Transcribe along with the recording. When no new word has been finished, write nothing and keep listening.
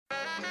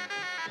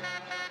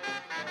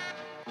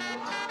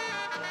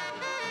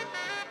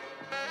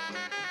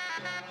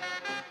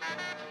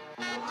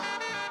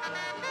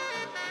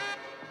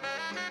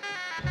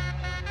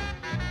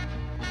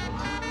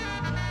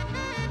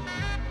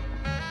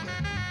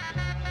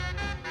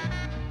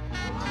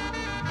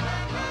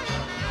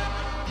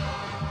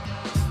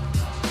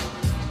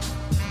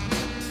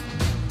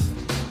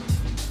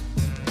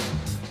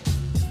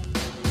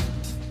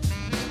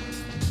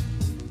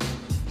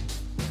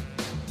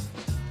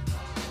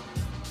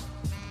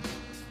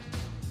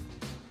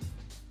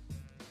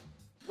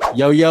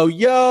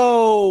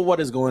Yo, what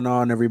is going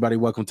on, everybody?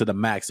 Welcome to the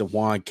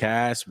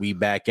Max&JuanCast. We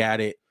back at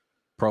it.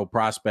 Pro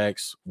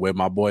prospects with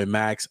my boy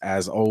Max.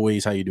 As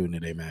always, how you doing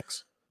today,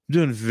 Max? I'm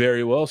doing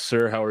very well,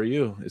 sir. How are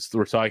you?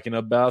 We're talking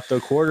about the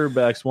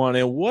quarterbacks, Juan.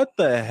 And what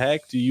the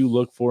heck do you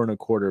look for in a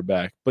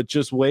quarterback? But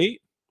just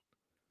wait.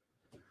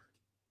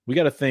 We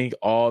got to thank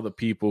all the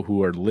people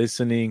who are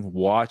listening,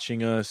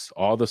 watching us,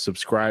 all the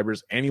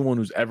subscribers, anyone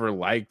who's ever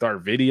liked our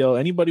video,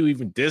 anybody who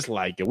even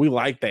disliked it. We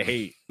like the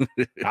hate.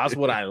 That's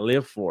what I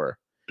live for,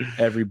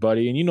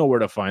 everybody. And you know where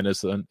to find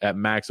us at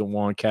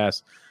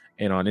Max&JuanCast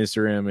and on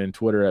Instagram and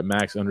Twitter at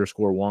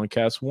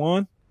Max_JuanCast.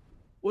 Juan,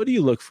 what do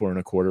you look for in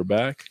a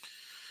quarterback?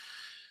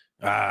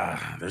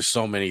 There's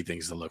so many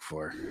things to look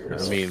for.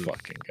 I mean,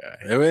 fucking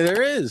guy.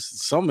 There is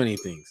so many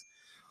things.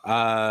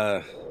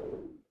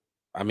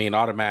 I mean,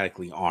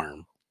 automatically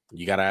arm.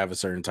 You got to have a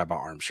certain type of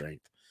arm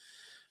strength.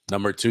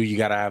 Number two, you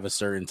got to have a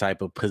certain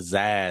type of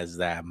pizzazz,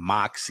 that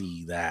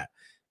moxie, that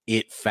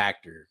it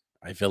factor.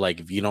 I feel like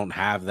if you don't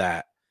have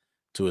that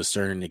to a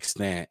certain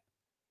extent,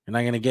 you're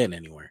not going to get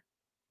anywhere.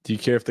 Do you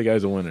care if the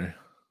guy's a winner?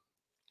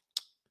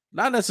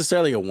 Not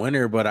necessarily a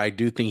winner, but I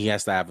do think he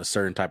has to have a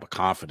certain type of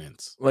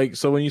confidence. Like,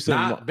 so when you say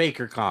not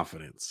Baker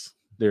confidence,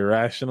 the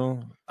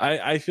irrational,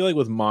 I feel like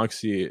with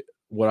moxie,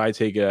 what I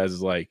take it as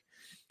is like,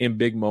 in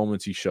big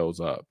moments, he shows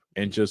up,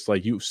 and just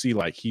like you see,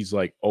 like he's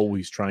like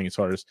always trying his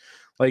hardest.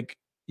 Like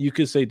you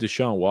could say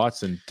Deshaun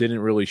Watson didn't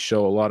really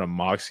show a lot of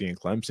moxie in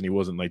Clemson. He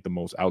wasn't like the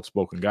most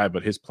outspoken guy,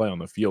 but his play on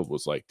the field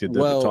was like did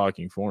the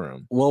talking for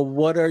him. Well,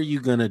 what are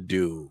you gonna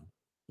do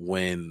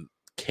when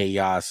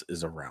chaos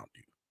is around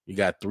you? You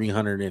got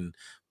 300+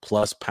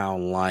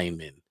 pound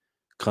linemen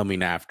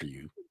coming after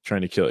you,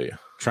 trying to kill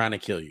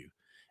you,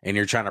 and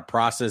you're trying to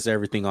process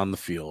everything on the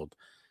field.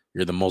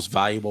 You're the most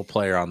valuable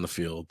player on the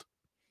field.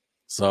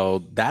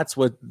 So that's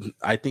what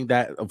I think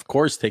that, of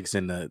course, takes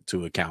into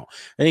account.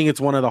 I think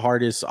it's one of the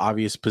hardest,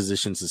 obvious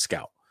positions to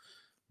scout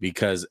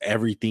because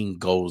everything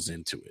goes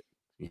into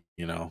it,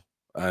 you know.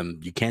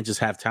 You can't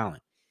just have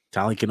talent.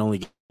 Talent can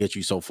only get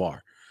you so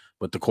far.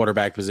 But the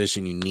quarterback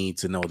position, you need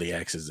to know the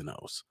X's and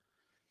O's.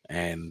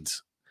 And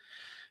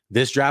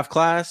this draft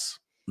class,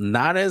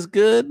 not as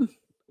good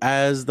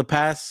as the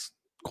past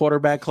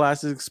quarterback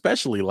classes,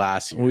 especially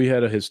last year. We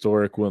had a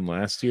historic win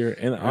last year,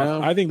 and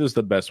I think this is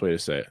the best way to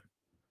say it.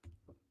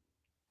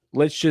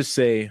 Let's just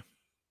say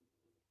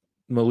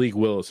Malik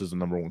Willis is the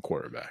number one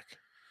quarterback.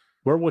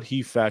 Where would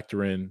he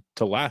factor in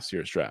to last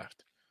year's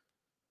draft?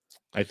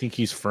 I think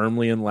he's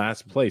firmly in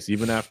last place,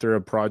 even after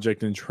a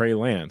project in Trey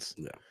Lance.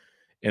 Yeah.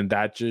 And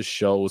that just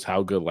shows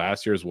how good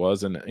last year's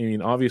was. And I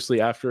mean, obviously,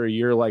 after a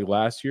year like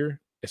last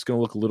year, it's going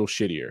to look a little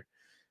shittier.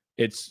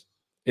 It's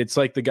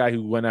like the guy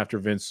who went after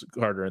Vince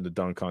Carter in the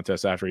dunk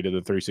contest after he did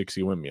the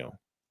 360 windmill.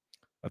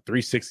 A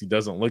 360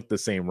 doesn't look the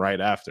same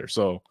right after.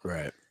 So,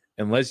 right.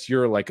 Unless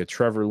you're like a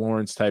Trevor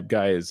Lawrence type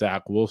guy,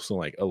 Zach Wilson,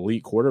 like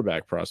elite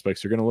quarterback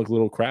prospects, you're going to look a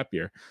little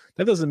crappier.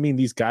 That doesn't mean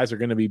these guys are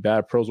going to be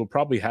bad pros. We'll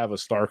probably have a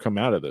star come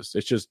out of this.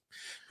 It's just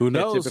who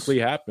knows. It typically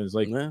happens.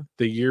 Like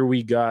the year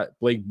we got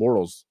Blake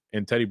Bortles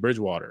and Teddy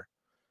Bridgewater,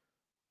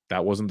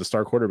 that wasn't the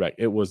star quarterback.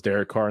 It was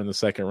Derek Carr in the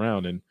second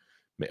round.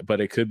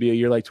 But it could be a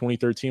year like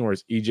 2013 where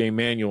it's EJ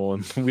Manuel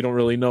and we don't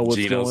really know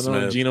what's going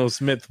on. Geno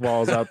Smith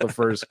falls out the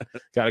first.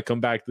 Got to come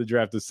back to the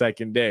draft the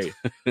second day.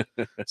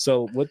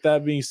 So with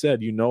that being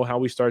said, you know how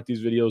we start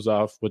these videos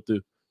off with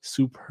the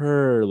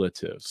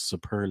superlatives.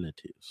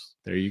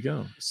 There you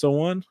go.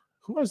 So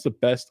who has the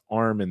best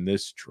arm in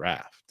this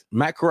draft?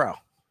 Matt Corral.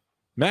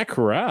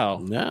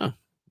 Yeah.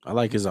 I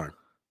like his arm.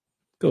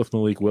 Go with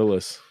Malik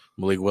Willis.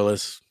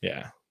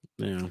 Yeah.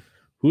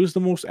 Who's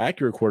the most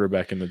accurate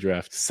quarterback in the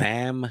draft?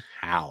 Sam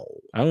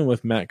Howell. I went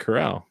with Matt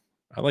Corral.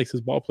 I like his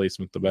ball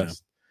placement the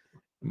best.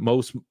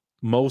 Yeah.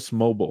 Most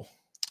mobile.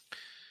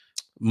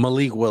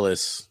 Malik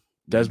Willis.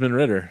 Desmond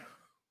Ridder.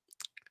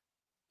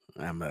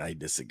 I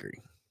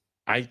disagree.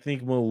 I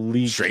think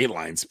Malik... Straight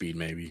line speed,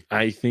 maybe.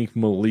 I think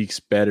Malik's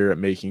better at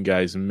making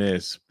guys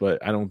miss,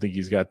 but I don't think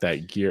he's got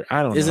that gear.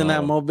 I don't know. Isn't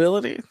that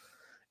mobility?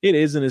 It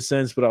is in a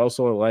sense, but I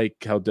also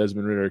like how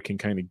Desmond Ridder can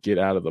kind of get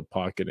out of the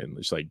pocket and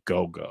just like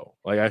go.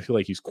 Like I feel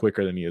like he's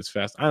quicker than he is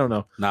fast. I don't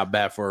know. Not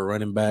bad for a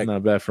running back.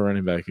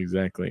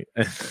 Exactly.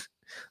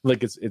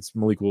 Like it's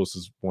Malik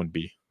Willis's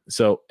 1B.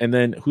 So, and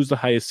then who's the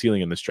highest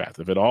ceiling in this draft?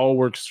 If it all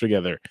works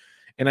together,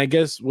 and I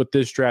guess with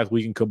this draft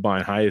we can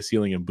combine highest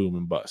ceiling and boom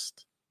and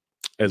bust.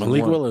 As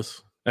Malik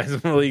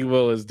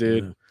Willis,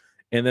 dude. Yeah.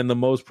 And then the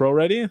most pro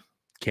ready.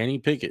 Kenny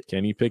Pickett.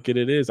 Kenny Pickett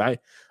it is. I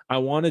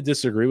want to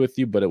disagree with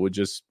you, but it would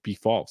just be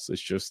false.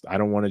 It's just I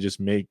don't want to just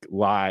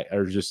lie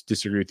or just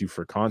disagree with you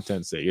for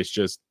content's sake. It's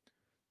just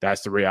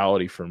that's the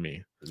reality for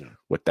me. Yeah.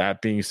 With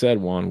that being said,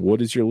 Juan,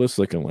 what is your list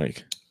looking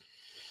like?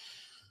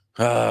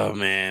 Oh,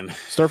 man.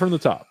 Start from the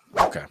top.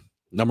 Okay.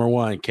 Number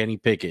 1, Kenny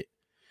Pickett.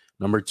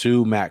 Number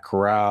 2, Matt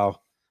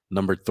Corral.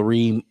 Number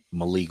 3,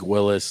 Malik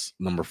Willis.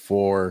 Number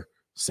 4,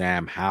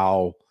 Sam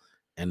Howell.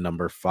 And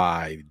number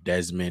 5,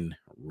 Desmond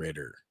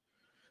Ridder.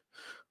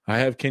 I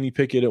have Kenny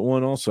Pickett at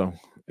 1 also.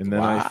 And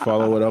then I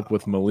follow it up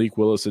with Malik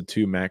Willis at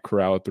 2, Matt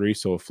Corral at 3.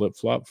 So a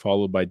flip-flop,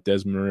 followed by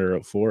Desmond Ridder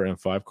at 4 and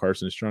 5,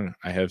 Carson Strong.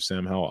 I have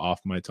Sam Howell off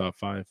my top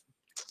 5.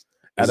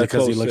 Is it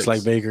because he looks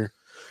like Baker?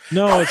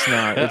 No, it's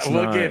not. It's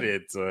we'll not. get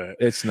into it.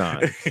 It's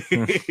not.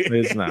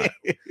 It's not.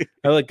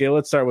 Okay,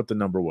 let's start with the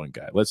number 1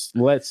 guy.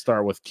 Let's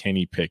start with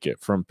Kenny Pickett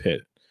from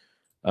Pitt.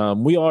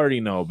 We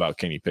already know about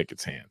Kenny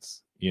Pickett's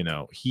hands. You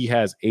know, he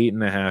has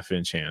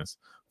 8.5-inch hands.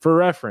 For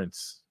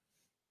reference,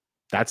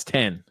 that's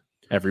 10.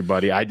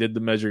 Everybody, I did the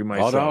measuring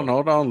myself.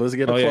 Hold on. Let's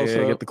get a close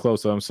up. Get the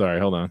close up. I'm sorry.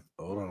 Hold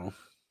on.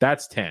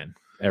 That's 10.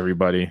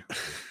 Everybody.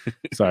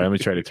 Sorry, let me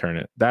try to turn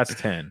it. That's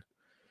 10.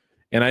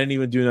 And I didn't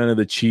even do none of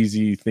the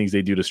cheesy things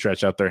they do to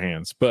stretch out their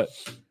hands. But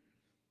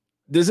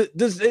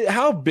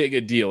how big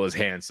a deal is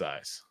hand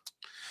size?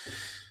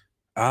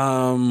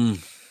 I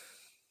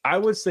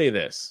would say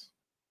this.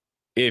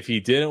 If he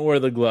didn't wear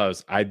the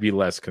gloves, I'd be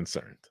less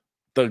concerned.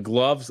 The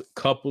gloves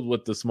coupled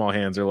with the small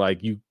hands are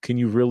like, can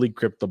you really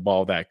grip the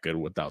ball that good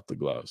without the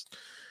gloves?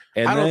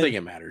 And I don't think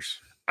it matters.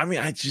 I mean,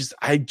 I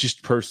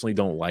just personally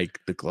don't like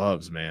the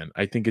gloves, man.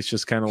 I think it's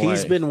just kind of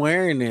He's been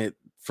wearing it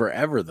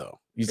forever, though.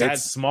 He's had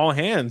small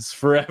hands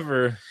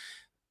forever.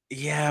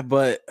 Yeah,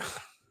 but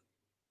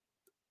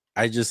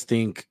I just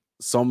think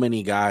so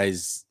many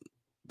guys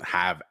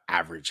have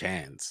average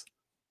hands.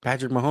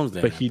 Patrick Mahomes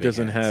didn't, but he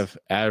doesn't have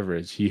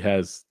average. He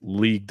has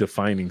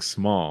league-defining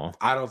small.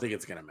 I don't think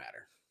it's going to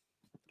matter.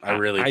 I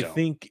really don't. I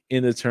think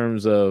in the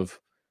terms of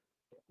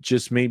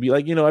just maybe,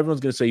 like, you know, everyone's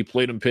going to say he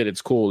played in Pitt.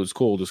 It's cold. It's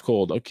cold. It's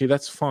cold. Okay,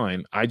 that's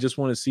fine. I just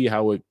want to see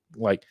how it,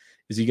 like,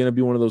 is he going to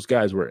be one of those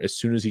guys where as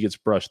soon as he gets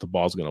brushed, the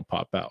ball's going to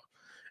pop out?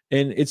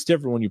 And it's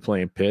different when you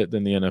play in Pitt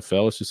than the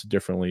NFL. It's just a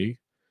different league.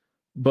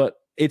 But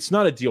it's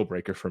not a deal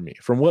breaker for me.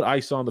 From what I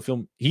saw in the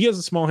film, he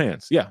has small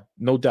hands. Yeah,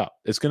 no doubt.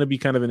 It's going to be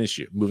kind of an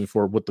issue moving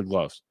forward with the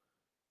gloves.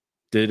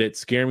 Did it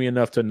scare me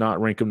enough to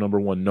not rank him number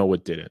 1? No,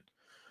 it didn't.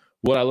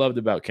 What I loved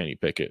about Kenny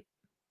Pickett,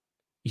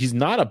 he's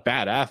not a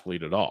bad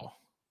athlete at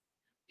all.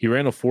 He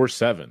ran a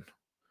 4.7.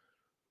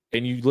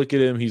 And you look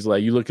at him, he's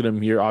like, you look at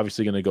him, you're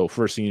obviously going to go,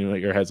 first thing in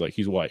your head's like,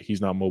 he's white. He's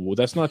not mobile.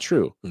 That's not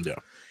true. Yeah.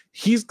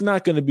 He's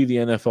not going to be the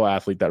NFL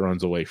athlete that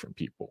runs away from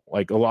people.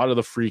 Like, a lot of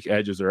the freak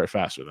edges are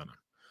faster than him.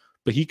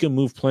 But he can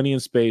move plenty in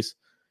space.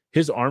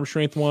 His arm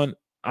strength one,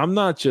 I'm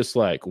not just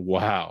like,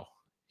 wow,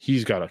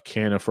 he's got a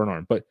cannon for an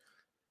arm. But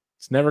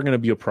it's never going to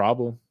be a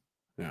problem.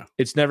 Yeah.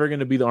 It's never going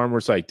to be the arm where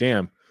it's like,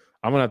 damn,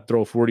 I'm going to have to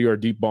throw a 40-yard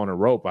deep ball on a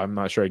rope. I'm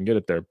not sure I can get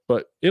it there.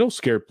 But it'll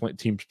scare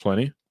teams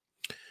plenty.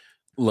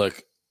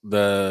 Look,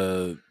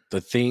 the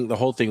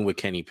whole thing with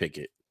Kenny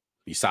Pickett,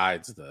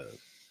 besides the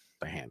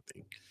hand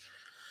thing,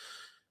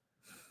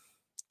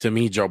 to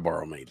me, Joe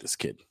Burrow made this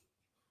kid.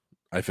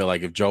 I feel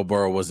like if Joe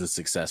Burrow wasn't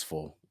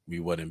successful, we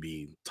wouldn't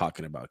be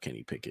talking about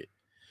Kenny Pickett.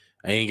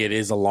 I think it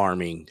is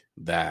alarming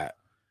that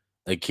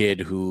a kid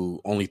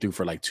who only threw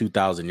for like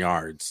 2,000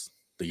 yards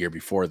the year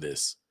before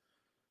this,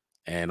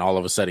 and all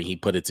of a sudden he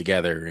put it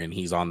together and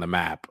he's on the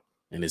map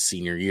in his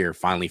senior year,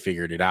 finally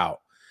figured it out,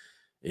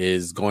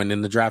 is going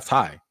in the draft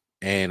high.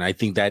 And I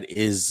think that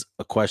is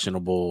a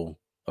questionable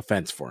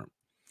offense for him.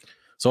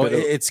 So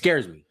it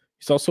scares me.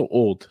 He's also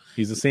old.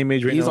 He's the same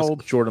age right now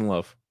as Jordan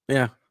Love.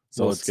 Yeah.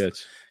 So it's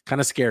kind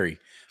of scary.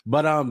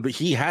 But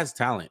he has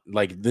talent.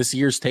 Like, this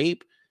year's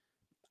tape,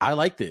 I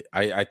liked it.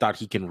 I thought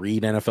he can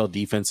read NFL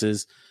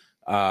defenses.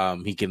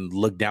 He can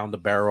look down the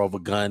barrel of a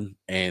gun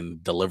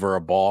and deliver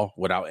a ball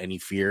without any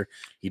fear.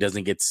 He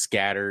doesn't get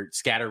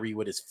scattery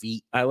with his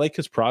feet. I like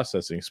his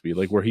processing speed,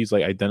 like where he's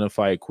like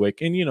identify it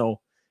quick. And, you know,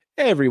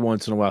 every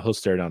once in a while he'll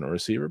stare down a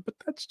receiver, but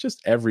that's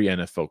just every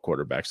NFL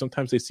quarterback.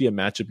 Sometimes they see a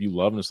matchup you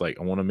love and it's like,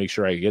 I want to make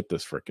sure I get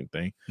this freaking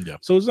thing. Yeah.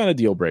 So it's not a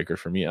deal breaker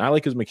for me. And I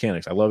like his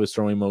mechanics. I love his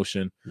throwing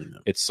motion. Yeah.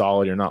 It's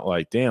solid. You're not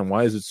like, damn,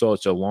 why is it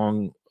such a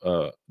long,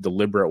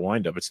 deliberate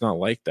windup? It's not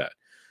like that.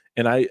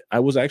 And I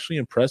was actually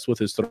impressed with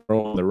his throw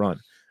on the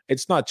run.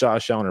 It's not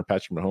Josh Allen or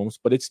Patrick Mahomes,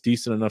 but it's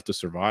decent enough to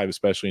survive,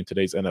 especially in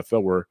today's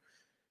NFL where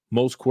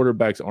most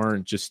quarterbacks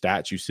aren't just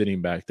statues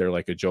sitting back there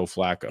like a Joe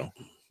Flacco.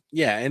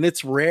 Yeah, and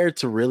it's rare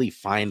to really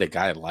find a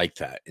guy like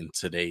that in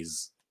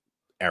today's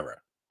era.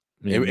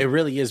 Mm-hmm. It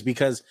really is,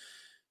 because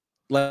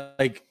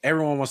like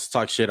everyone wants to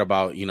talk shit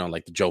about, you know,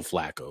 like the Joe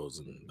Flaccos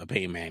and the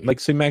Peyton Manning. Like,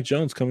 say, Mac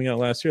Jones coming out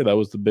last year, that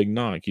was the big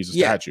knock. He's a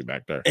statue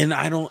back there. And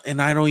I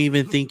don't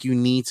even think you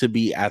need to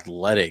be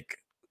athletic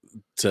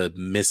to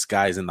miss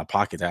guys in the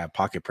pocket, to have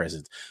pocket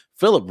presence.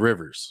 Phillip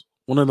Rivers,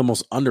 one of the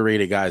most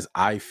underrated guys,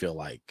 I feel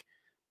like,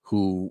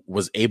 who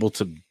was able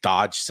to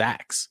dodge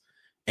sacks.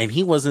 And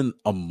he wasn't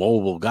a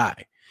mobile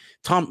guy.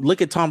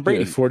 Look at Tom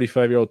Brady.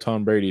 45-year-old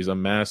Tom Brady is a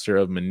master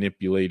of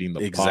manipulating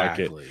the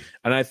pocket.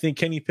 And I think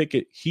Kenny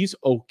Pickett, he's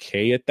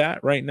okay at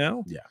that right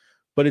now. Yeah.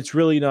 But it's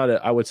really not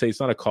I would say it's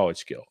not a college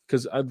skill,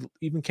 because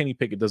even Kenny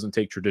Pickett doesn't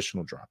take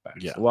traditional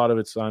dropbacks. Yeah. A lot of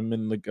it's I'm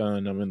in the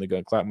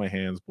gun, clap my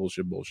hands,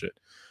 bullshit.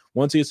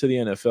 Once he gets to the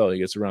NFL, he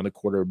gets around the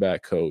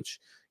quarterback coach,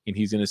 and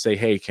he's going to say,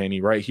 hey, Kenny,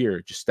 right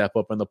here, just step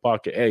up in the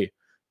pocket. Hey,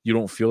 you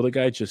don't feel the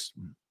guy, just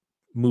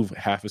move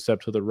half a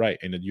step to the right,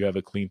 and then you have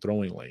a clean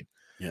throwing lane.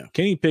 Yeah.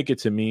 Kenny Pickett,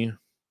 to me,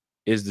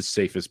 is the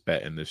safest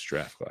bet in this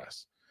draft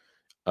class.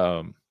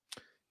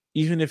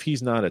 Even if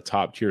he's not a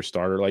top-tier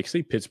starter, like,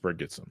 say, Pittsburgh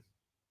gets him,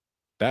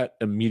 that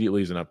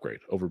immediately is an upgrade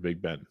over Big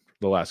Ben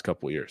the last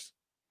couple of years.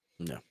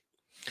 Yeah.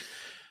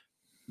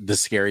 The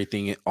scary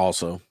thing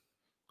also,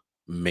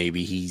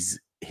 maybe he's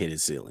hit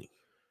his ceiling.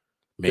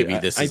 Maybe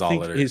this is all it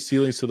is. I think his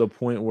ceiling's to the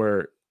point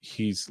where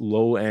he's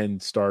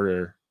low-end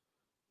starter,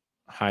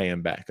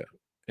 high-end backup.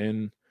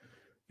 And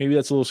maybe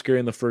that's a little scary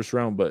in the first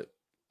round, but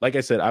like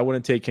I said, I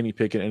wouldn't take Kenny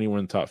Pickett anywhere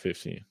in the top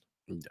 15.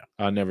 Yeah.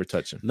 I'll never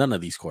touch him. None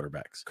of these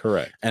quarterbacks.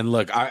 Correct. And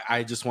look,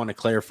 I just want to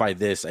clarify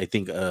this. I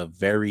think a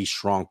very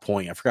strong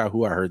point. I forgot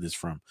who I heard this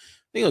from.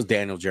 I think it was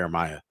Daniel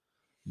Jeremiah.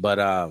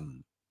 But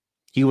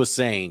he was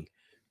saying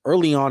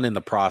early on in the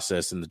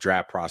process, in the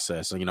draft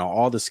process,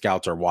 all the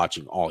scouts are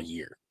watching all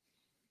year.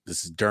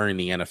 This is during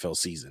the NFL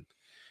season.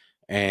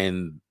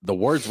 And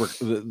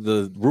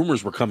the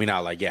rumors were coming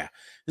out like, yeah,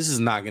 this is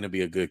not going to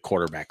be a good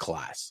quarterback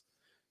class.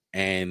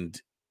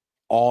 And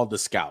all the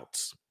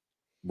scouts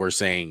were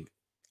saying,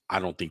 I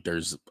don't think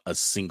there's a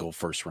single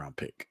first round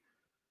pick.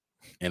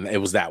 And it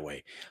was that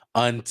way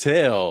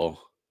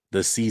until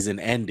the season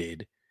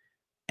ended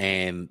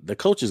and the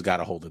coaches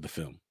got a hold of the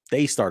film.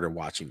 They started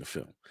watching the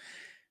film.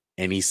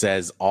 And he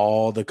says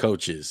all the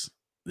coaches,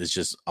 it's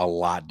just a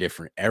lot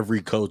different.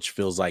 Every coach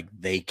feels like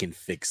they can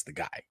fix the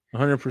guy.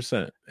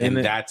 100%. And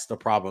that's the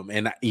problem.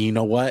 And you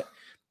know what?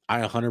 I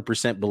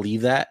 100%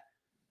 believe that.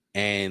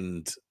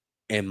 And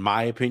in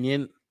my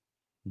opinion,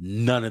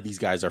 none of these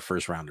guys are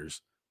first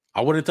rounders.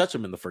 I wouldn't touch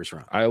him in the first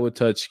round. I would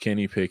touch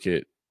Kenny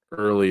Pickett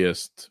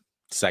earliest.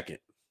 Second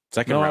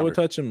no, rounder. I would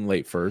touch him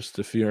late first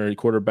if you're a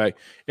quarterback.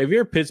 If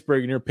you're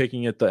Pittsburgh and you're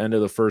picking at the end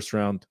of the first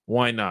round,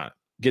 why not?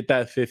 Get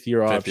that fifth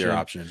year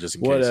option, just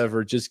in case.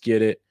 Whatever, just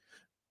get it.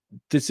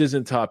 This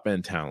isn't top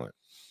end talent.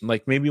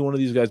 Like, maybe one of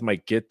these guys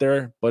might get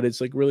there, but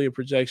it's like really a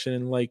projection.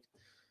 And like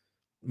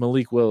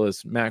Malik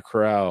Willis, Matt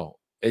Corral,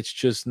 it's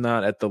just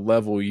not at the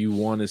level you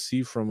want to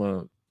see from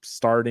a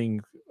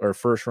starting or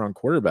first round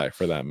quarterback,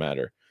 for that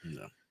matter.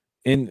 No.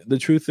 And the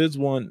truth is,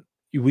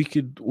 we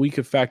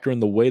could factor in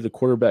the way the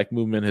quarterback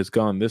movement has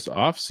gone this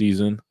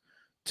offseason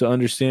to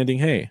understanding,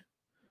 hey,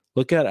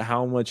 look at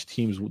how much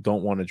teams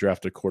don't want to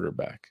draft a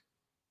quarterback.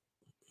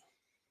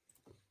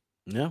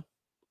 Yeah.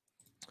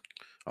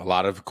 A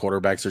lot of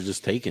quarterbacks are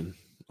just taken,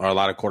 or a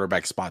lot of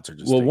quarterback spots are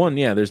just taken.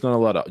 There's not a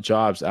lot of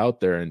jobs out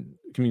there. And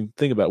I mean,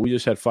 think about it. We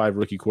just had 5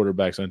 rookie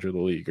quarterbacks enter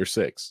the league, or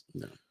 6.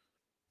 No.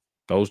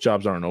 Those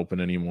jobs aren't open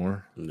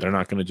anymore. No. They're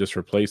not going to just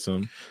replace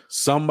them.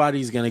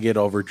 Somebody's going to get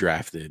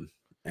overdrafted.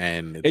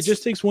 And it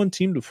just takes one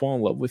team to fall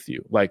in love with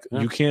you. Like,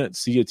 you can't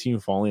see a team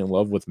falling in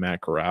love with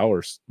Matt Corral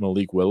or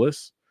Malik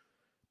Willis.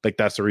 Like,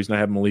 that's the reason I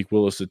have Malik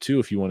Willis at 2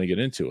 if you want to get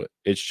into it.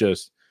 It's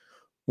just,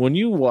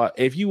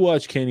 if you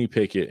watch Kenny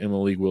Pickett and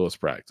Malik Willis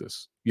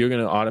practice, you're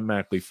going to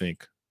automatically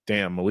think,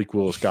 damn, Malik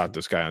Willis got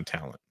this guy on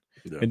talent.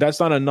 Yeah. And that's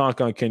not a knock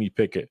on Kenny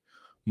Pickett.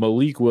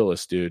 Malik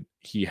Willis, dude,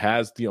 he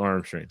has the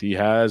arm strength. He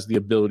has the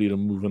ability to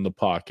move in the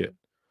pocket.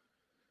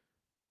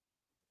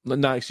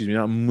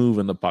 Not move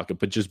in the pocket,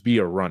 but just be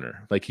a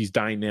runner. Like, he's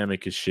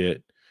dynamic as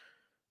shit.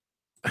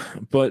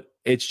 But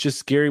it's just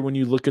scary when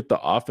you look at the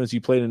offense he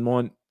played in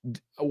one.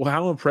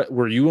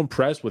 Were you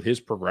impressed with his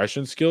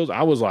progression skills?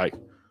 I was like,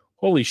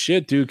 holy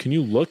shit, dude, can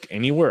you look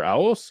anywhere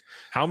else?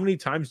 How many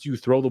times do you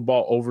throw the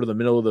ball over to the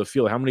middle of the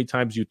field? How many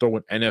times do you throw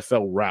an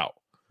NFL route?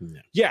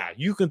 Yeah,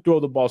 you can throw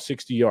the ball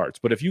 60 yards,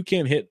 but if you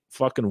can't hit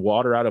fucking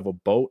water out of a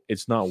boat,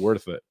 it's not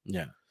worth it.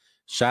 Yeah.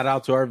 Shout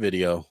out to our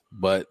video,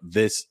 but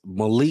this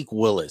Malik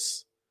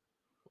Willis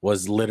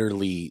was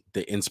literally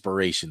the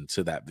inspiration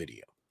to that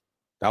video.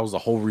 That was the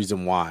whole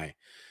reason why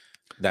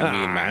that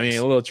me and Max. I mean,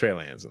 a little Trey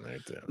Lance in there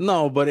too.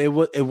 No, but it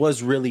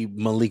was really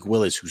Malik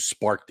Willis who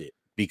sparked it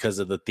because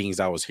of the things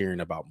I was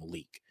hearing about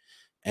Malik.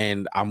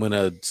 And I'm going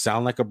to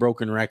sound like a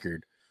broken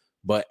record,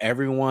 but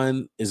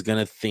everyone is going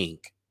to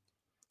think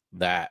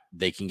that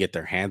they can get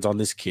their hands on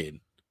this kid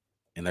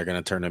and they're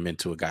going to turn him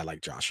into a guy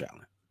like Josh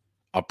Allen,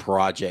 a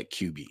project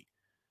QB.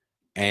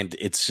 And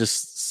it's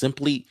just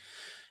simply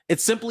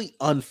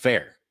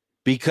unfair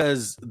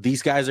because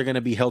these guys are going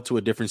to be held to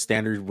a different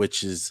standard,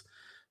 which is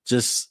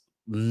just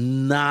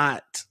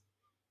not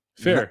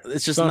fair.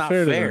 It's just not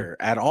fair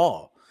at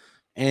all.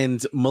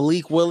 And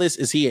Malik Willis,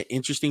 is he an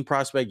interesting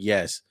prospect?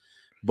 Yes,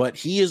 but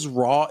he is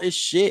raw as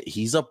shit.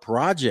 He's a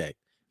project.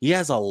 He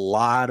has a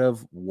lot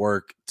of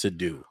work to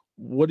do.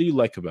 What do you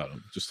like about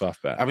him? Just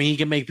off bat. I mean, he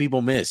can make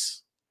people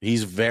miss.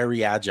 He's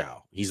very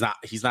agile. He's not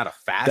a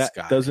fast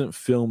guy. That doesn't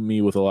fill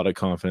me with a lot of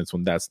confidence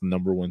when that's the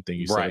number one thing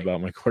you say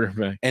about my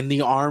quarterback. And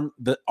the arm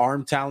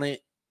talent,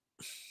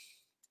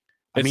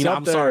 I mean,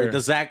 I'm sorry.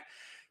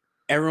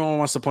 Everyone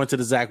wants to point to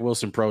the Zach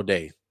Wilson Pro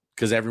Day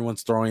because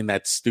everyone's throwing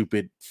that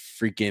stupid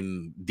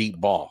freaking deep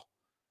ball,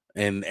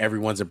 and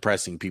everyone's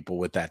impressing people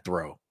with that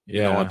throw.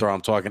 You know what throw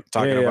I'm talking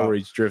about? Where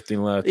he's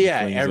drifting left.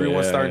 Yeah,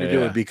 everyone's starting to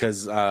do it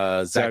because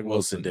Zach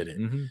Wilson did it.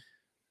 Mm-hmm.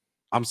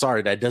 I'm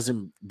sorry, that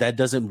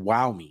doesn't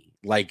wow me.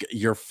 Like,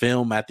 your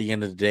film at the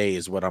end of the day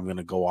is what I'm going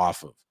to go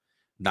off of,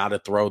 not a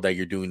throw that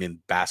you're doing in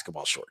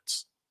basketball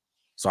shorts.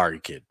 Sorry,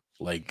 kid.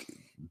 Like,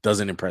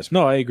 doesn't impress me.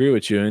 No, I agree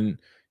with you. And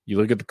you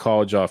look at the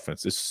college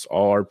offense, it's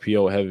all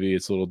RPO heavy.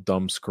 It's little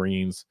dumb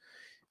screens.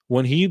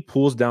 When he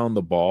pulls down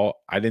the ball,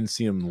 I didn't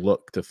see him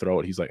look to throw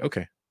it. He's like,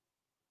 okay,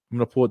 I'm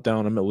going to pull it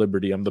down. I'm at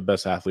liberty. I'm the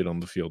best athlete on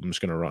the field. I'm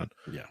just going to run.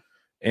 Yeah.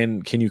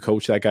 And can you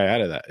coach that guy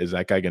out of that? Is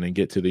that guy going to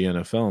get to the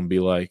NFL and be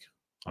like,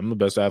 I'm the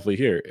best athlete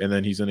here? And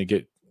then he's going to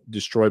get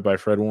destroyed by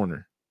Fred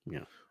Warner.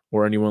 Yeah.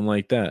 Or anyone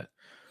like that.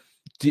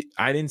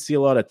 I didn't see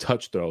a lot of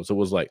touch throws. It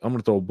was like, I'm going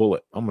to throw a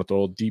bullet. I'm going to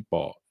throw a deep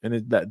ball.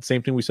 And that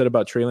same thing we said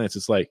about Trey Lance.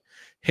 It's like,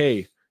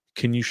 hey,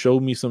 can you show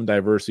me some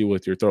diversity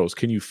with your throws?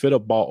 Can you fit a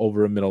ball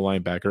over a middle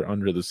linebacker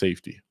under the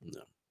safety?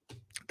 No.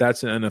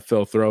 That's an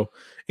NFL throw.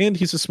 And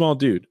he's a small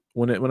dude.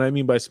 When I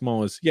mean by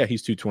small is, yeah,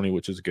 he's 220,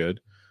 which is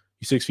good.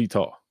 He's 6 feet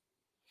tall.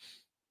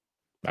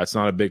 That's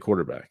not a big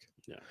quarterback.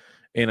 Yeah.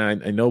 And I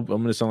know I'm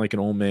going to sound like an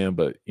old man,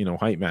 but,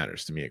 height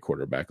matters to me at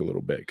quarterback a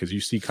little bit because you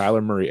see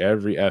Kyler Murray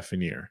every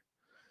effing year.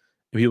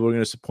 And people are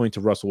going to point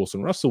to Russell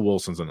Wilson. Russell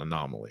Wilson's an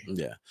anomaly.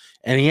 Yeah.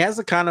 And he has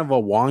a kind of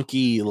a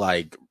wonky,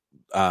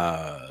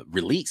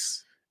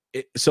 release.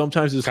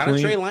 Sometimes it's kind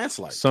clean. Of Trey Lance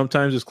like.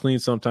 Sometimes it's clean.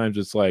 Sometimes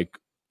it's like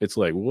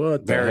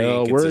what the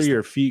hell? Where are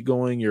your feet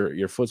going?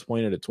 Your foot's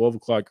pointed at 12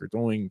 o'clock. You're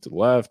going to the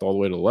left, all the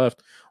way to the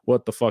left.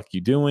 What the fuck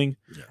you doing?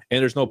 Yeah.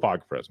 And there's no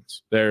pocket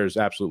presence. There's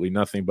absolutely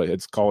nothing, but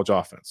it's college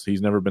offense.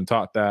 He's never been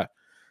taught that.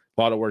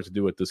 A lot of work to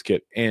do with this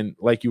kid. And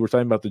like you were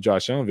talking about the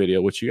Josh Allen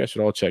video, which you guys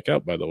should all check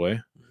out, by the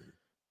way.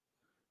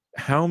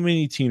 How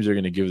many teams are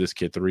going to give this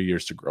kid 3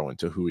 years to grow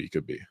into who he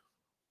could be?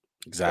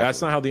 Exactly.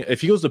 That's not how if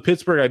he goes to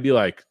Pittsburgh, I'd be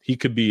like, he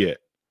could be it.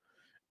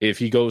 If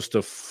he goes to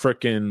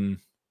frickin',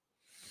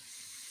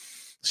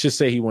 let's just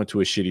say he went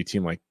to a shitty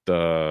team like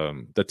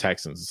the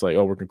Texans. It's like,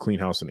 oh, we're going to clean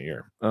house in a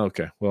year.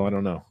 Okay. Well, I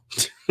don't know.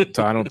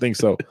 So I don't think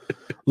so.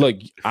 Look,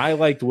 I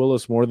liked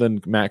Willis more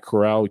than Matt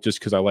Corral just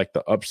because I like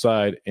the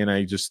upside and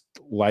I just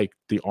like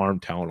the arm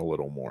talent a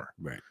little more.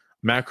 Right.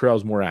 Matt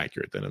Corral's more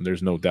accurate than him.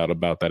 There's no doubt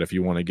about that if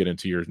you want to get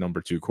into your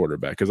number 2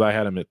 quarterback because I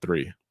had him at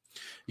 3.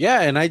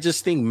 Yeah, and I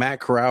just think Matt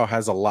Corral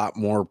has a lot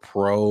more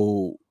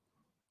pro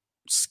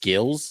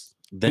skills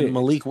than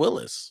Malik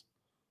Willis.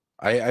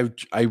 I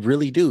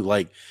really do.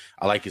 Like,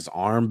 I like his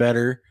arm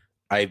better.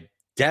 I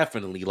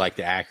definitely like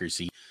the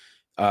accuracy.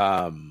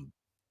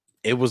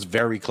 It was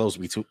very close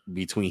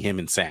between him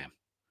and Sam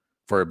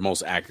for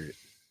most accurate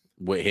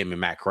with him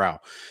and Matt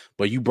Corral.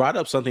 But you brought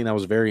up something that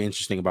was very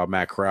interesting about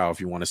Matt Corral, if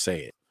you want to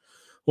say it.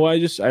 Well,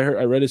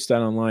 I read a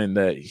stat online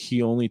that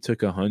he only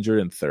took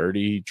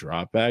 130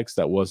 dropbacks.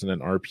 That wasn't an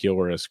RPO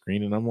or a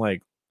screen. And I'm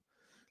like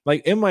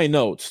in my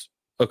notes,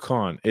 a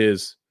con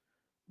is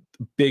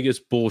the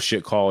biggest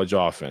bullshit college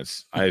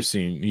offense I've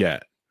seen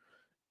yet.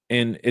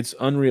 And it's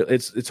unreal.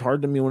 It's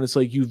hard to me when it's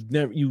like you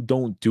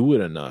don't do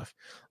it enough.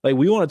 Like,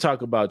 we want to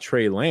talk about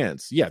Trey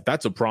Lance. Yeah,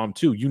 that's a problem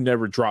too. You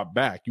never drop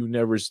back. You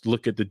never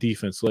look at the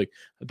defense. Like,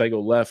 they go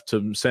left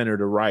to center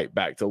to right,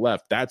 back to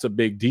left. That's a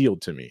big deal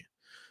to me.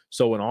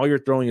 So when all you're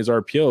throwing is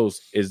RPOs,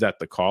 is that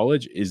the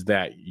college? Is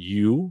that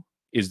you?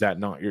 Is that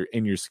not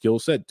in your skill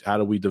set? How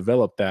do we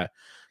develop that?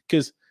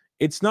 Because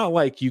it's not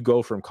like you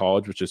go from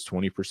college, which is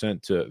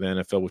 20%, to the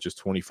NFL, which is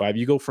 25%.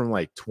 You go from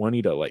like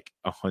 20 to like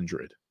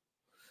 100.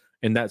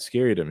 And that's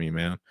scary to me,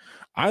 man.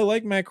 I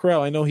like Matt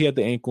Corral. I know he had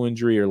the ankle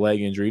injury or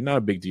leg injury. Not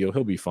a big deal.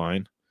 He'll be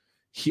fine.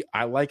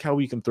 I like how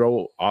he can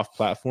throw off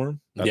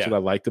platform. That's what I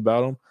liked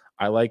about him.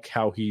 I like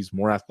how he's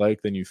more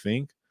athletic than you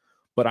think.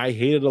 But I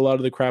hated a lot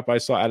of the crap I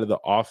saw out of the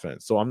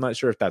offense. So I'm not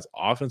sure if that's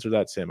offense or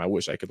that's him. I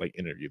wish I could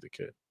interview the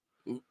kid.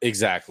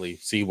 Exactly.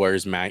 See where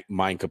his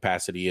mind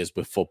capacity is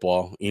with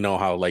football. You know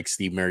how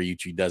Steve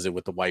Mariucci does it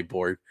with the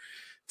whiteboard.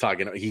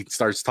 He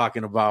starts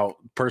talking about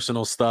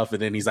personal stuff,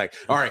 and then he's like,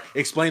 all right,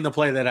 explain the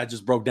play that I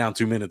just broke down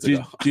 2 minutes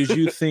ago. Did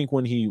you think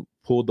when he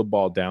pulled the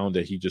ball down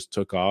that he just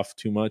took off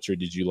too much, or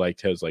did you like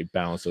his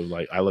balance of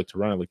I like to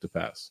run, I like to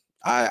pass?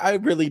 I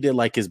really did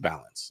like his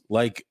balance.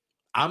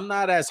 I'm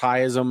not as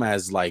high as him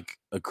as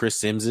a Chris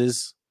Sims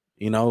is.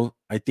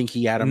 I think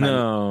he had him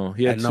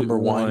at number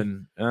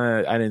 1.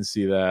 I didn't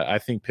see that. I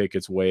think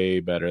Pickett's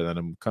way better than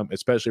him,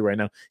 especially right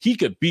now. He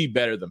could be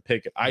better than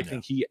Pickett. I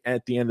think he,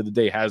 at the end of the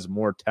day, has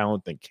more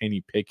talent than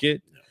Kenny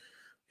Pickett.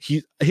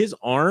 His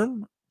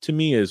arm, to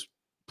me, is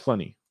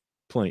plenty.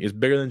 It's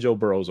bigger than Joe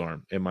Burrow's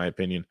arm, in my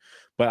opinion.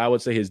 But I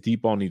would say his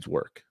deep ball needs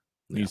work.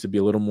 Needs to be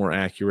a little more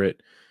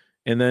accurate.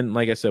 And then,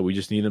 like I said, we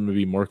just need him to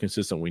be more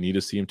consistent. We need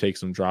to see him take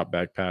some drop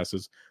back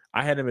passes.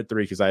 I had him at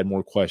 3 because I had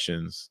more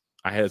questions.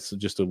 I had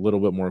just a little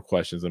bit more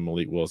questions than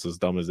Malik Willis, as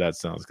dumb as that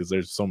sounds, because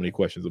there's so many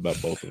questions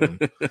about both of them.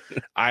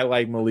 I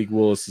like Malik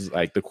Willis's,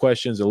 the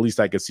questions, at least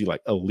I could see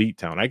elite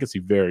talent. I could see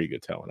very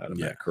good talent out of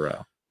Matt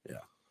Corral.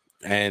 Yeah.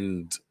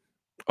 And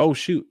oh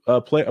shoot,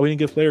 we didn't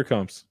get player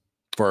comps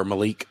for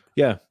Malik.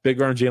 Yeah,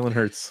 big arm Jalen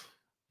Hurts.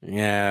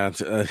 Yeah,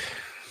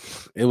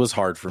 it was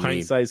hard for me.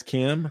 Pint-sized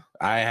Cam.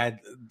 I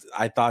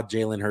thought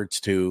Jalen Hurts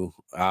too.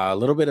 A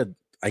little bit of,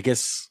 I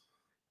guess,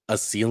 a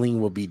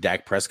ceiling would be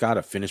Dak Prescott,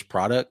 a finished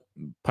product.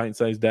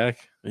 Pint-sized Dak.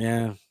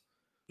 Yeah,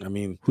 I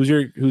mean, who's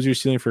your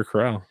ceiling for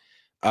Corral?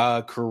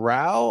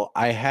 Corral,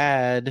 I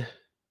had.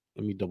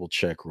 Let me double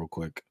check real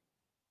quick.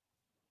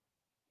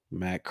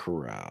 Matt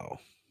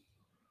Corral,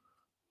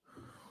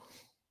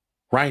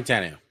 Ryan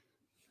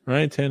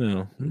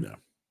Tannehill. No,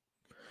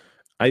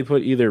 I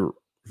put either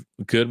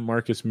good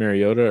Marcus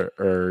Mariota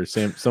or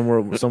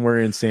somewhere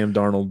in Sam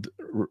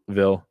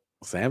Darnoldville.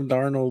 Sam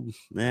Darnold,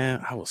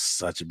 man, I was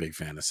such a big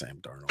fan of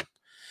Sam Darnold.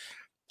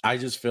 I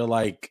just feel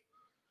like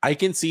I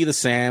can see the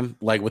Sam,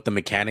 like with the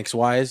mechanics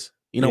wise,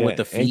 with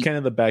the feet. And kind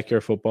of the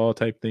backyard football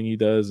type thing he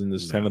does, and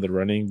this kind of the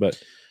running.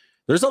 But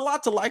there's a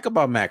lot to like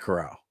about Matt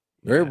Corral.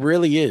 There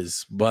really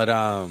is. But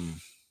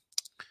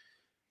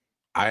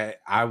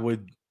I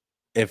would,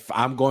 if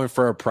I'm going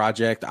for a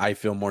project, I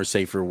feel more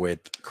safer with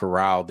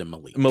Corral than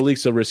Malik.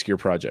 Malik's a riskier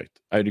project.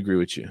 I'd agree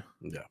with you.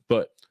 Yeah.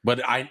 But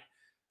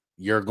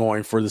you're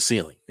going for the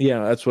ceiling.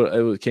 Yeah, that's what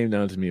it came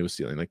down to me with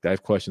ceiling. Like, I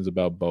have questions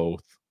about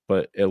both,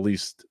 but at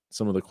least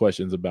some of the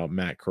questions about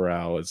Matt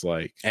Corral is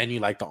like, and you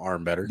like the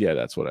arm better. Yeah,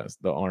 that's what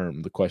the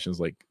arm. The questions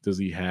like, does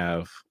he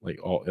have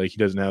he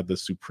doesn't have the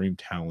supreme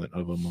talent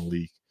of a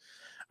Malik?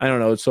 I don't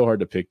know. It's so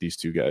hard to pick these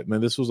two guys.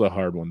 Man, this was a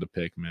hard one to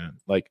pick, man.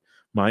 Like,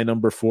 my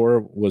number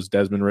 4 was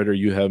Desmond Ridder.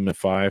 You have him at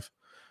 5.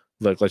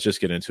 Look, let's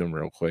just get into him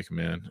real quick,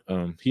 man.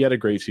 He had a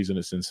great season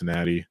at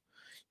Cincinnati.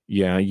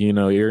 Yeah,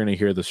 you're gonna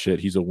hear the shit.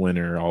 He's a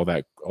winner. All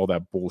that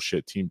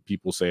bullshit team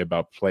people say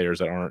about players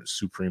that aren't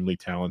supremely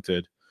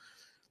talented.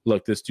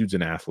 Look, this dude's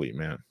an athlete,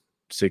 man.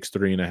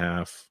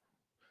 6'3.5",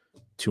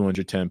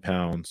 210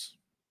 pounds,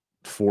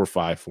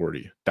 4.5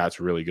 40. That's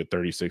really good.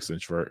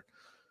 36-inch vert.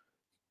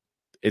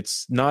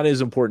 It's not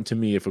as important to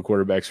me if a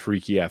quarterback's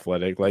freaky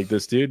athletic like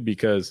this dude,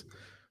 because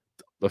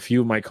a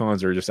few of my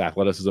cons are just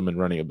athleticism and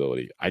running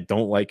ability. I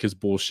don't like his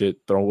bullshit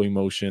throwing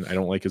motion. I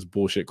don't like his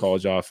bullshit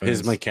college offense.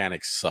 His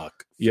mechanics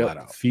suck.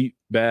 Yeah, feet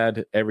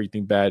bad,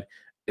 everything bad.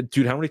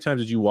 Dude, how many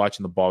times did you watch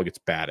and the ball gets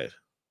batted?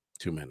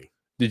 Too many.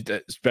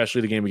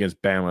 Especially the game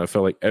against Bama. I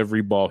felt like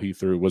every ball he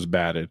threw was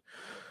batted.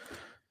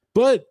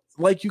 But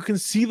like, you can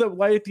see the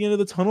light at the end of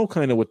the tunnel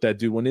kind of with that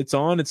dude. When it's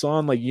on.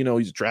 Like,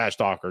 he's a trash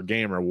talker,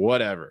 gamer,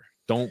 whatever.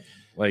 Don't,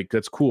 like,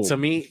 that's cool. To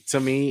me,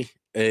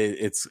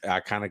 it's, I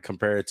kind of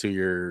compare it to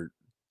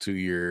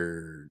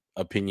your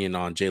opinion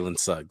on Jalen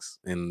Suggs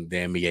in the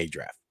NBA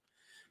draft.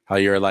 How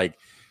you're like,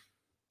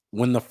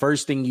 when the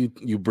first thing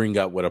you bring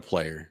up with a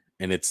player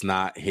and it's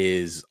not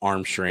his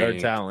arm strength or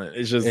talent,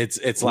 it's just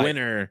it's like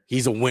winner.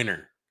 He's a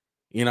winner.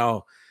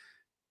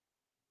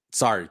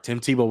 Sorry, Tim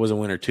Tebow was a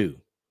winner too.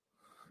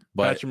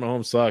 But Patrick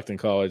Mahomes sucked in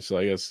college, so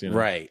I guess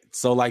right.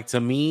 So like,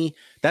 to me,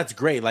 that's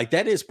great. Like,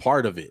 that is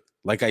part of it.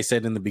 Like I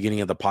said in the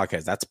beginning of the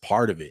podcast, that's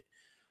part of it.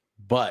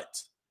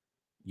 But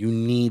you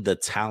need the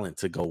talent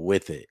to go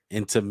with it.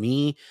 And to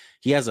me,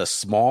 he has a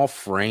small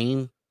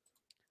frame.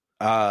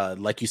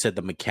 Like you said,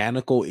 the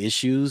mechanical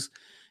issues.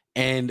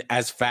 And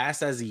as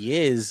fast as he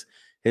is,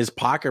 his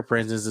pocket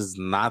presence is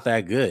not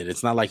that good.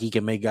 It's not like he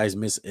can make guys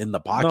miss in the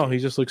pocket. No, he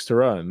just looks to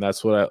run.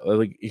 That's what I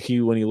like.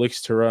 When he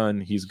looks to run,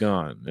 he's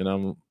gone.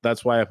 And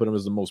that's why I put him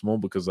as the most mobile,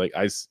 because like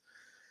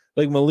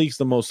Malik's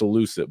the most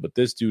elusive, but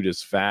this dude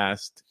is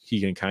fast.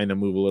 He can kind of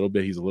move a little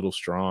bit. He's a little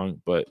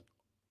strong, but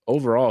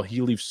overall,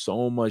 he leaves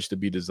so much to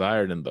be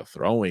desired in the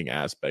throwing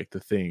aspect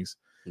of things.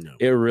 No.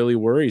 It really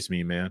worries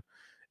me, man.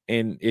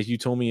 And if you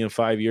told me in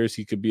 5 years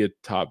he could be a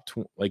top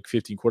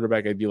 15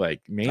 quarterback, I'd be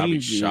like, maybe. I'd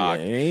be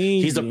shocked.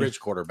 Maybe. He's a bridge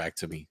quarterback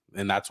to me,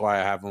 and that's why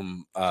I have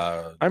him.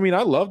 I mean,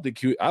 I love the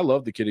kid.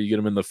 You get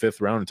him in the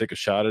 5th round and take a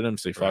shot at him,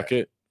 say fuck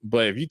it.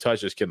 But if you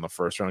touch this kid in the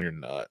 1st round, you're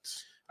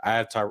nuts. I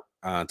have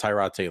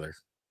Tyrod Taylor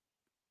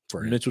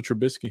for Mitchell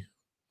Trubisky.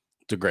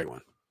 It's a great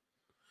one.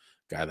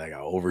 Guy that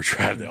got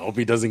overdrafted. I hope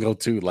he doesn't go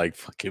too like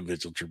fucking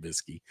Mitchell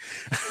Trubisky.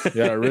 You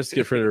gotta risk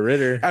it for the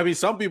Ritter. I mean,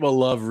 some people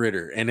love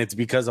Ritter, and it's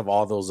because of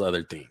all those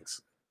other things.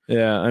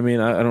 Yeah, I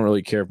mean, I don't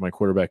really care if my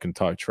quarterback can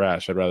talk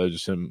trash. I'd rather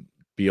just him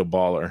be a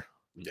baller.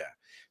 Yeah.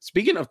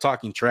 Speaking of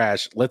talking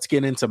trash, let's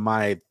get into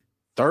my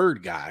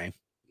 3rd guy.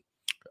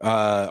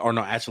 Or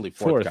no, actually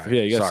 4th guy.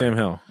 Yeah, you got Sam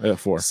Howell. Yeah,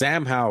 4.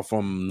 Sam Howell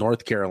from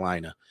North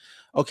Carolina.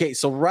 Okay,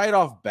 so right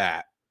off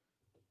bat,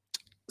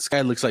 this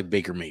guy looks like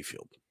Baker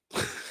Mayfield.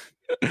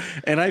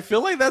 And I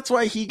feel like that's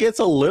why he gets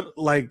a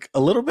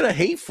little bit of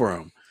hate for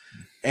him.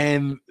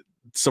 And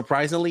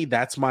surprisingly,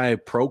 that's my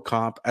pro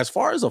comp. As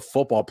far as a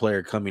football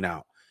player coming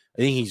out,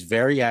 I think he's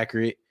very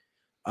accurate.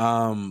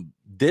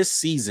 This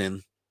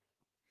season,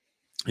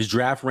 his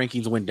draft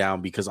rankings went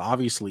down because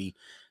obviously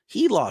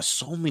he lost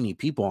so many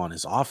people on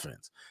his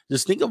offense.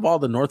 Just think of all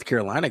the North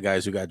Carolina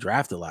guys who got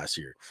drafted last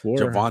year.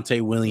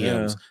 Javonte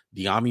Williams,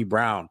 De'Ami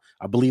Brown.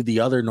 I believe the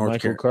other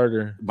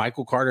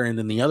Michael Carter, and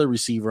then the other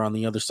receiver on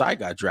the other side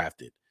got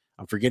drafted.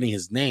 I'm forgetting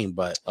his name,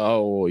 but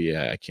oh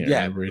yeah, I can't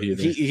remember it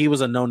either. He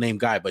was a no-name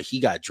guy, but he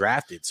got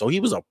drafted, so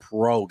he was a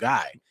pro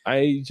guy.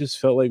 I just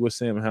felt like with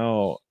Sam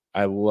Howell,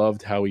 I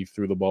loved how he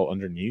threw the ball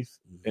underneath,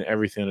 and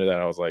everything under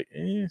that, I was like,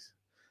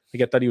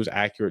 Like I thought he was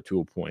accurate to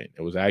a point.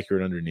 It was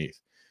accurate underneath.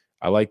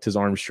 I liked his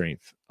arm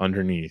strength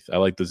underneath. I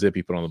liked the zip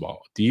he put on the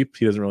ball. Deep,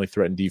 he doesn't really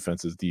threaten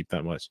defenses deep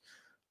that much.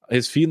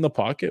 His feet in the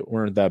pocket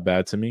weren't that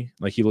bad to me.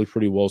 Like he looked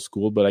pretty well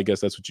schooled, but I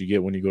guess that's what you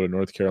get when you go to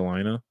North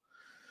Carolina.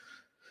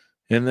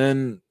 And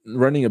then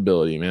running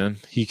ability, man.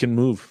 He can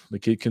move. The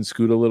kid can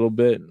scoot a little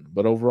bit,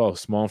 but overall,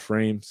 small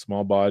frame,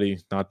 small body,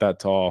 not that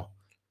tall.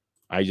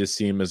 I just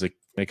see him as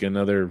like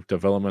another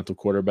developmental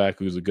quarterback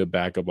who's a good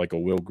backup, like a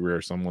Will Grier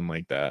or someone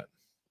like that.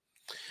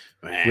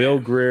 Man. Will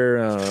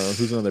Grier,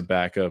 who's another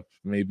backup?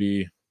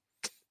 Maybe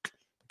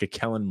like a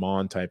Kellen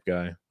Mond type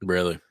guy.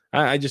 Really?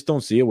 I just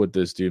don't see it with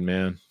this dude,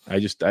 man. I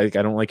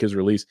don't like his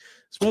release.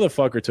 This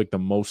motherfucker took the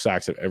most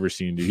sacks I've ever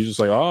seen, dude. He's just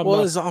like,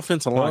 his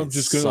offensive line. I'm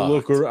just gonna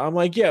look around. I'm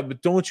like, yeah,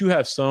 but don't you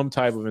have some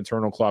type of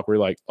internal clock where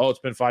you're like, oh, it's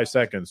been 5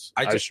 seconds.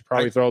 I should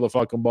probably throw the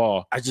fucking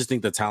ball. I just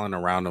think the talent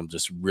around him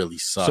just really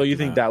sucked. So you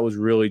think that was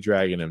really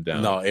dragging him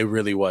down? No, it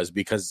really was,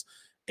 because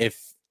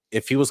if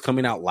he was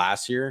coming out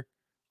last year,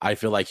 I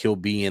feel like he'll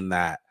be in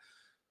that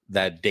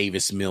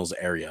Davis Mills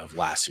area of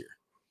last year.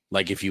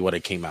 Like if he would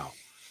have came out.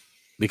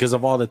 Because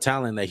of all the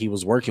talent that he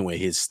was working with,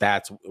 his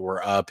stats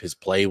were up, his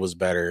play was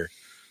better.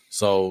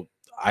 So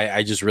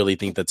I just really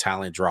think the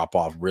talent drop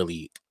off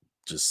really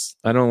just.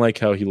 I don't like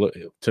how he looked.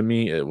 To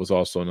me, it was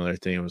also another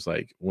thing. It was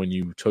like when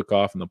you took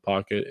off in the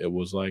pocket, it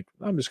was like,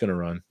 I'm just going to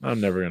run. I'm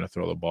never going to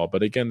throw the ball.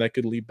 But again, that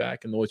could lead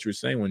back into what you were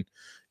saying when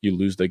you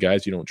lose the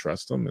guys, you don't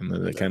trust them. And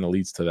then it kind of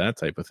leads to that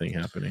type of thing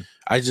happening.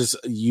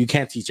 You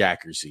can't teach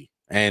accuracy.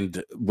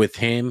 And with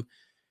him,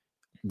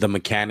 the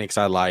mechanics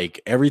I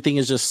like, everything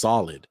is just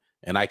solid.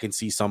 And I can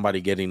see somebody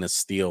getting a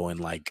steal in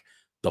like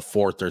the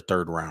 4th or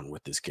 3rd round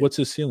with this kid. What's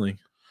his ceiling?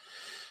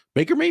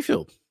 Baker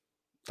Mayfield.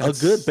 A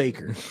good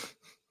Baker.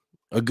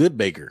 A good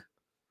Baker.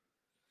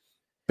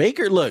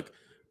 Baker, look,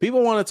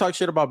 people want to talk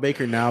shit about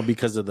Baker now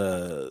because of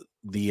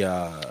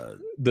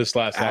this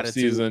last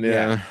season,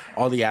 yeah,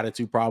 all the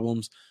attitude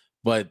problems.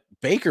 But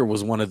Baker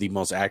was one of the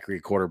most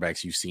accurate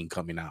quarterbacks you've seen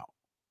coming out.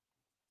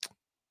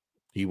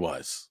 He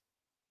was.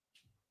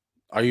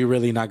 Are you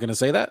really not going to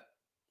say that?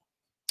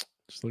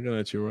 Just looking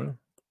at you, bro.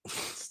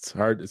 It's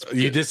hard.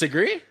 You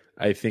disagree?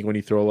 I think when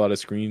you throw a lot of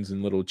screens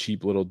and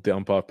cheap little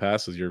dump off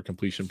passes, your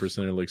completion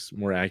percentage looks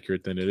more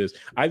accurate than it is.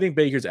 I think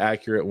Baker's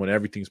accurate when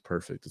everything's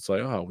perfect. It's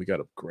like, oh, we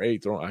got a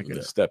great throw. I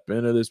can step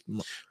into this.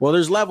 Well,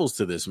 there's levels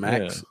to this,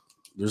 Max. Yeah.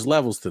 There's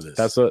levels to this.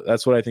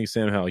 That's what I think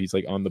Sam Howell, he's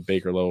like on the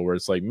Baker level where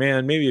it's like,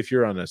 man, maybe if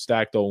you're on a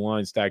stacked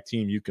O-line, stacked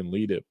team, you can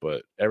lead it.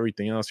 But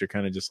everything else, you're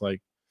kind of just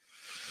like,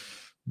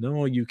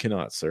 no, you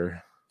cannot,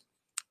 sir.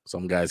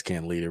 Some guys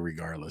can't lead it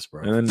regardless,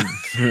 bro. And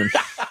then,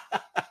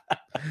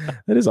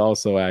 that is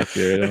also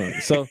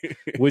accurate. So,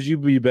 would you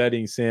be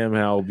betting Sam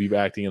Howell will be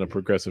acting in a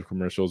Progressive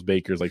commercials?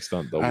 Baker's like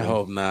stunt double. I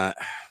hope not.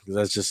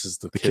 That's just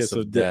the kiss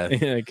of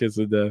death. Yeah, kiss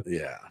of death.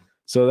 Yeah.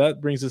 So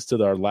that brings us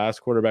to our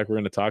last quarterback we're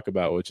going to talk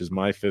about, which is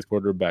my 5th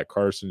quarterback,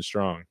 Carson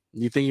Strong.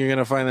 You think you're going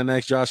to find the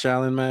next Josh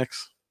Allen,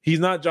 Max? He's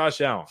not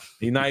Josh Allen.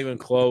 He's not even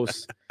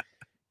close.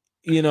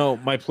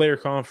 My player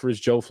comp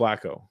is Joe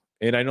Flacco,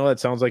 and I know that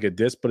sounds like a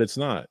diss, but it's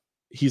not.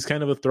 He's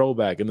kind of a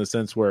throwback in the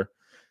sense where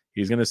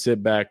he's going to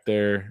sit back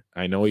there.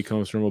 I know he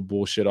comes from a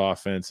bullshit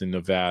offense in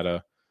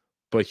Nevada,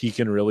 but he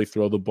can really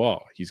throw the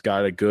ball. He's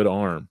got a good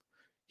arm.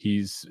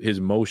 His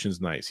motion's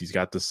nice. He's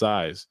got the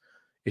size.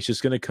 It's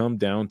just going to come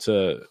down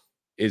to,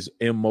 as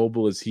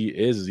immobile as he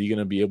is he going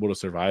to be able to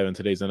survive in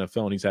today's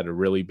NFL? And he's had a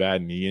really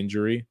bad knee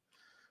injury,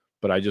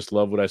 but I just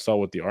love what I saw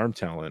with the arm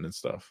talent and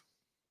stuff.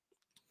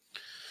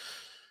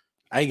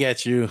 I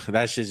get you.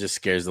 That shit just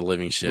scares the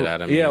living shit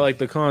out of me. Yeah, like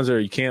the cons are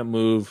you can't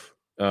move.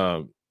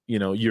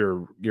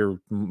 Your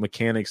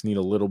mechanics need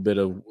a little bit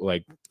of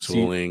like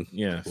tooling.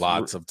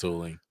 Lots of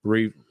tooling.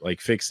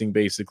 Fixing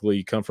basically.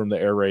 You come from the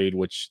air raid,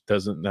 which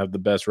doesn't have the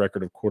best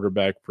record of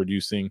quarterback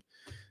producing,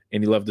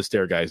 and you love to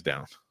stare guys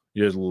down.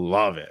 You just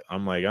love it.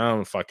 I'm like,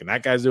 I'm fucking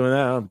that guy's doing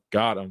that. I'm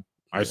got him.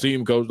 I see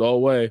him goes the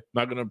whole way.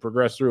 Not gonna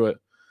progress through it.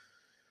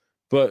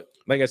 But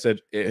like I said,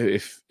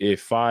 if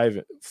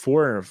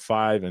 4,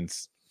 5, and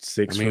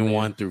 6.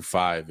 1 through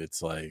 5,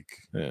 it's like,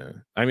 yeah.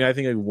 I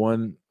think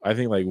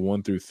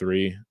 1 through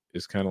 3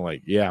 is kind of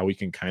like, yeah, we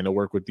can kind of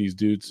work with these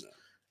dudes,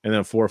 and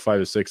then 4, 5,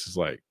 and 6 is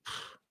like,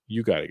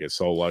 you got to get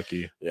so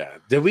lucky. Yeah.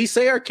 Did we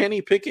say our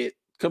Kenny Pickett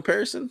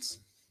comparisons?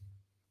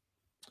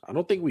 I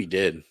don't think we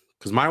did,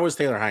 because mine was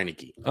Taylor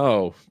Heineke.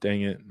 Oh,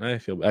 dang it!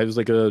 I was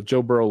like a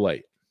Joe Burrow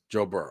light.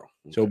 Joe Burrow.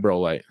 Okay. Joe Burrow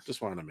light.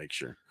 Just wanted to make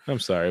sure. I'm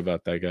sorry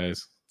about that,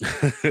 guys.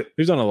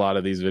 Who's on a lot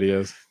of these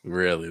videos?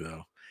 Really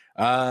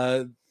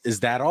though.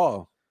 Is that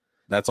all?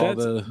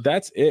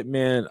 That's it,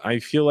 man. I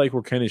feel like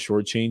we're kind of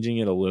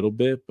shortchanging it a little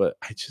bit, but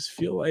I just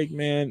feel like,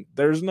 man,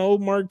 there's no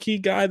marquee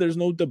guy. There's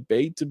no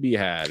debate to be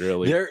had,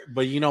 really.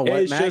 But you know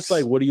what, it's Max? Just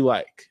like, what do you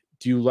like?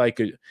 Do you like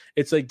it?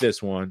 It's like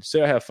this one.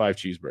 Say I have 5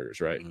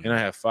 cheeseburgers, right? Mm-hmm. And I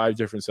have 5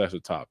 different sets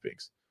of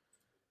toppings.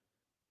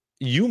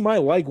 you might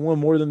like one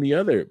more than the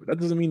other, but that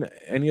doesn't mean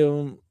any of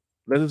them.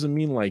 That doesn't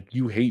mean like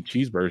you hate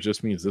cheeseburgers. It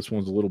just means this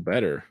one's a little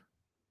better.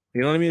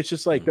 You know what I mean? It's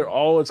just like they're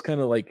all. It's kind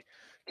of like,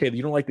 okay,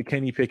 you don't like the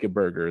Kenny Pickett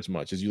burger as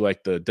much as you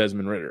like the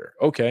Desmond Ritter.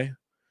 Okay,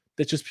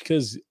 that's just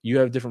because you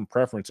have different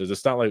preferences.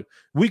 It's not like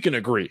we can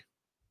agree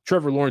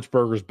Trevor Lawrence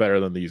burger is better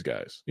than these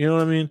guys. You know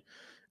what I mean?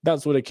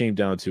 That's what it came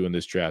down to in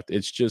this draft.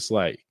 It's just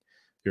like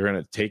you're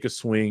gonna take a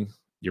swing.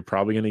 You're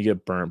probably gonna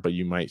get burnt, but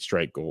you might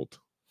strike gold.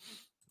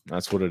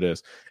 That's what it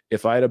is.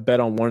 If I had a bet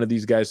on one of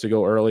these guys to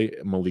go early,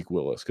 Malik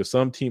Willis, because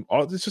some team,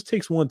 this just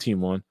takes one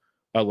team on.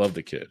 I love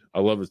the kid. I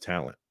love the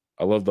talent.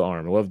 I love the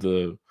arm. I love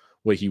the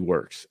way he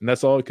works, and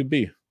that's all it could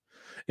be.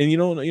 And you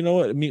know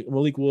what?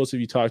 Malik Willis, if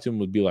you talk to him,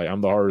 would be like,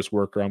 "I'm the hardest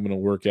worker. I'm going to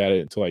work at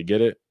it until I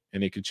get it,"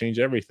 and it could change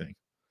everything.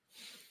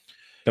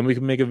 Then we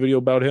can make a video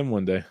about him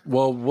one day.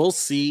 Well, we'll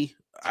see.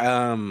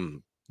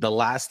 The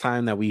last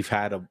time that we've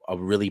had a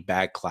really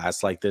bad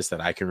class like this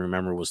that I can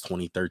remember was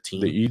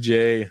 2013. The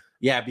EJ.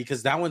 Yeah,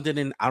 because that one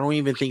didn't, I don't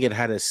even think it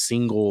had a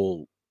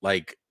single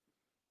like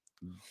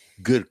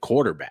good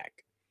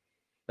quarterback.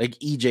 Like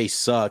EJ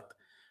sucked,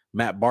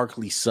 Matt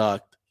Barkley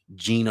sucked,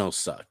 Geno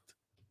sucked.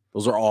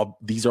 These are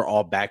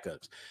all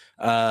backups.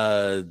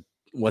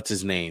 What's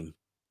his name?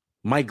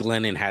 Mike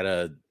Glennon had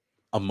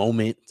a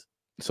moment.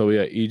 So we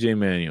got EJ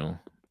Manuel,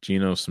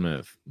 Geno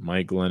Smith,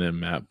 Mike Glennon,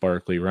 Matt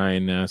Barkley,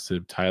 Ryan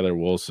Nassib, Tyler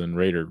Wilson,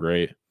 Raider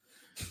Great.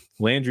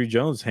 Landry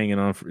Jones hanging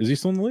on. Is he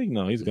still in the league?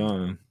 No, he's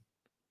gone.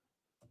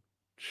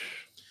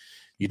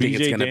 You think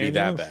it's going to be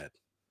that bad?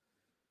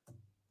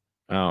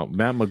 Oh,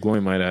 Matt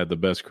McGloin might have had the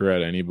best career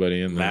out of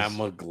anybody in this. Matt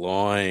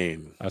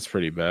McGloin. That's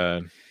pretty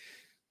bad.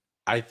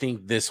 I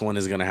think this one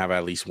is going to have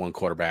at least one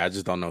quarterback. I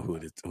just don't know who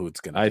it's going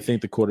to be. I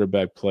think the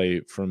quarterback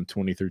play from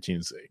 2013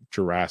 is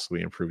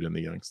drastically improved in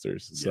the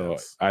youngsters. Yes. So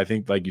I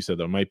think, like you said,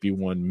 there might be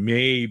one,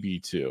 maybe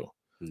two.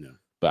 No.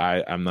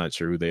 But I'm not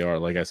sure who they are.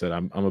 Like I said,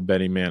 I'm a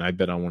betting man. I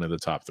bet on one of the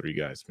top three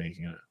guys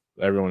making it.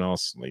 Everyone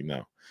else, like, no.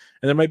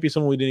 And there might be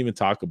someone we didn't even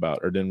talk about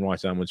or didn't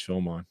watch that much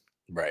film on.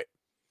 Right.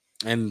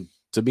 And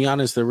to be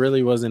honest, there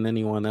really wasn't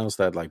anyone else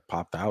that like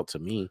popped out to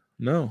me.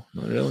 No,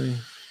 not really.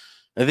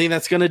 I think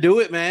that's going to do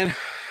it, man.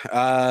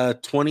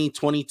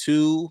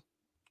 2022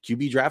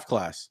 QB draft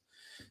class.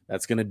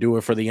 That's going to do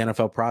it for the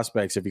NFL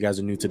prospects. If you guys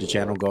are new to the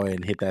channel, go ahead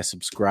and hit that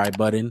subscribe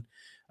button.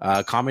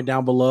 Comment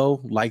down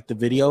below, like the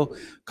video.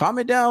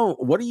 Comment down,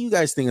 what do you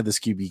guys think of this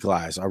QB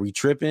class? Are we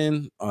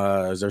tripping?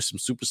 Is there some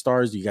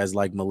superstars? Do you guys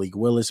like Malik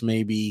Willis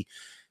maybe?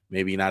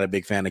 Maybe not a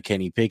big fan of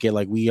Kenny Pickett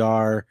like we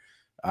are.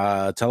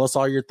 Tell us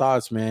all your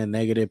thoughts, man.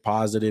 Negative,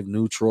 positive,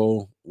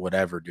 neutral,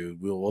 whatever,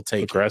 dude. We'll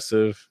take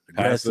aggressive,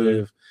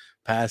 passive,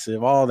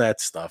 all that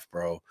stuff,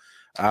 bro.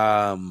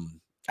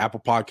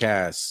 Apple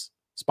Podcasts,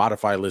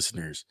 Spotify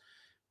listeners,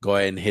 go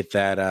ahead and hit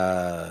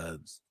that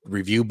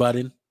review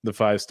button. The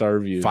 5-star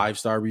review.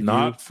 5-star review.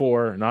 Not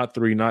 4, not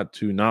 3, not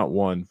 2, not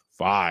 1,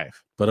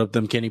 5. Put up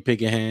them Kenny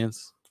Pickett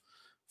hands.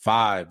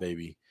 5,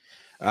 baby.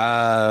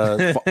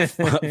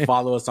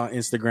 Follow us on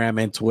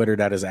Instagram and Twitter.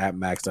 That is at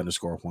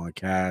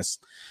Max_JuanCast.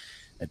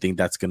 I think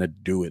that's gonna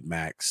do it,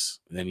 Max.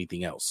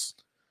 Anything else?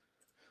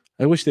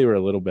 I wish they were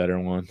a little better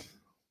one,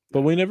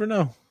 but we never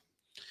know.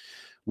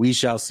 We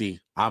shall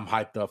see. I'm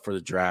hyped up for the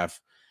draft.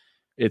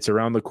 It's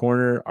around the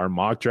corner. Our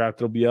mock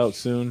draft will be out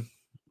soon.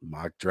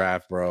 Mock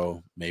draft,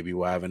 bro. Maybe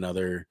we'll have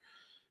another.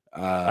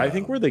 I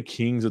think we're the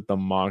kings at the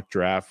mock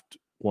draft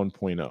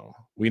 1.0.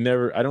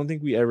 I don't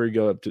think we ever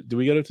go up to. Did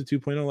we get up to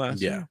 2.0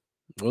 last year? Yeah.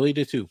 We only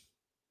did 2.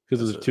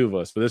 Because there's 2 of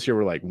us. But this year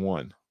we're like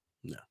 1.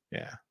 No.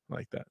 Yeah,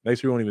 like that.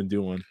 Next year we won't even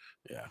do 1.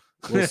 Yeah.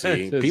 We'll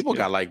see. People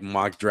got like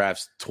mock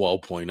drafts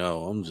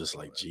 12.0. I'm just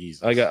like,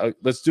 Jesus.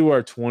 Let's do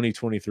our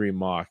 2023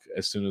 mock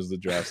as soon as the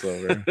draft's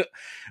over.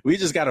 We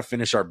just got to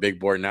finish our big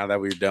board. Now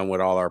that we're done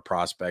with all our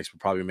prospects, we'll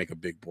probably make a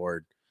big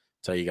board.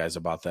 Tell you guys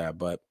about that.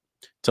 But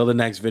till the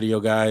next video,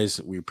 guys,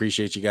 we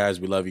appreciate you guys.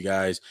 We love you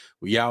guys.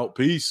 We out.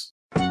 Peace.